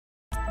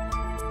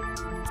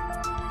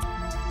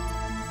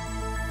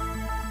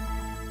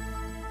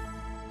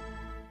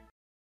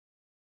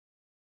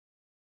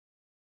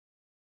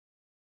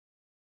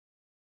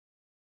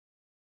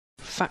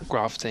Fat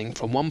grafting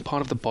from one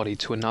part of the body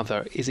to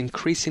another is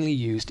increasingly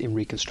used in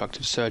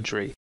reconstructive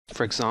surgery,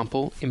 for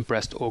example, in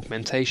breast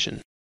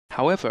augmentation.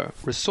 However,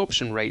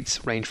 resorption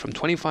rates range from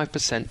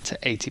 25% to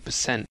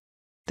 80%.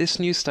 This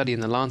new study in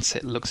the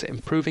Lancet looks at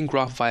improving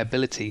graft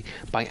viability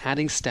by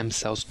adding stem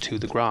cells to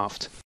the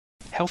graft.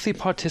 Healthy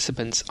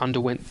participants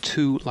underwent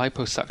 2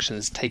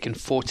 liposuctions taken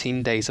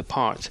 14 days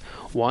apart,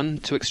 one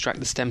to extract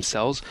the stem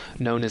cells,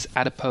 known as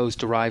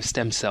adipose-derived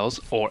stem cells,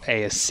 or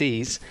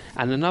ASCs,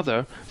 and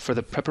another for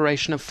the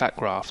preparation of fat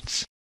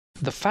grafts.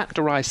 The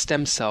fat-derived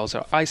stem cells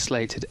are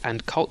isolated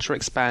and culture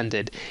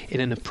expanded in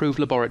an approved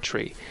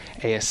laboratory.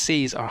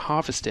 ASCs are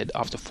harvested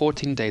after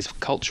 14 days of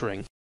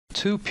culturing.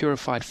 2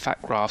 purified fat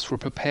grafts were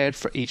prepared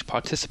for each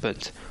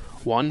participant.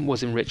 One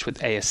was enriched with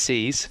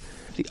ASCs,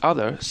 the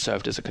other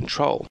served as a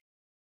control.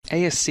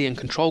 ASC and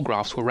control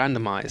grafts were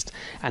randomized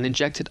and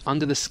injected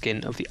under the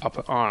skin of the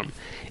upper arm.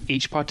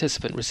 Each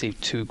participant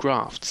received 2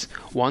 grafts,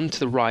 one to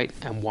the right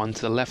and one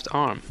to the left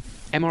arm.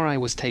 MRI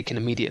was taken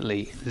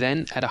immediately,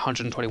 then at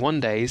 121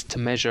 days to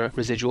measure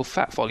residual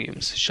fat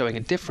volumes, showing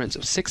a difference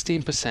of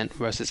 16%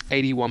 versus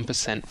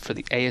 81% for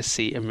the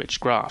ASC-enriched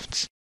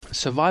grafts.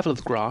 Survival of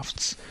the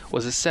grafts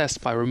was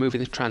assessed by removing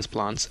the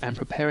transplants and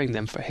preparing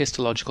them for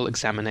histological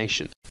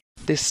examination.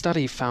 This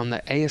study found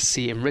that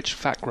ASC-enriched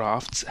fat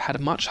grafts had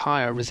much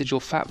higher residual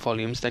fat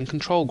volumes than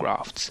control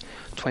grafts,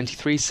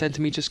 23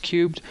 cm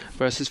cubed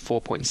versus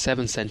 4.7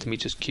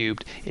 cm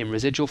cubed in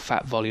residual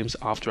fat volumes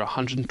after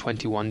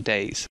 121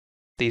 days.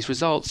 These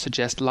results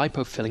suggest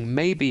lipofilling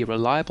may be a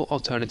reliable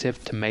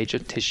alternative to major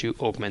tissue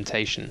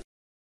augmentation.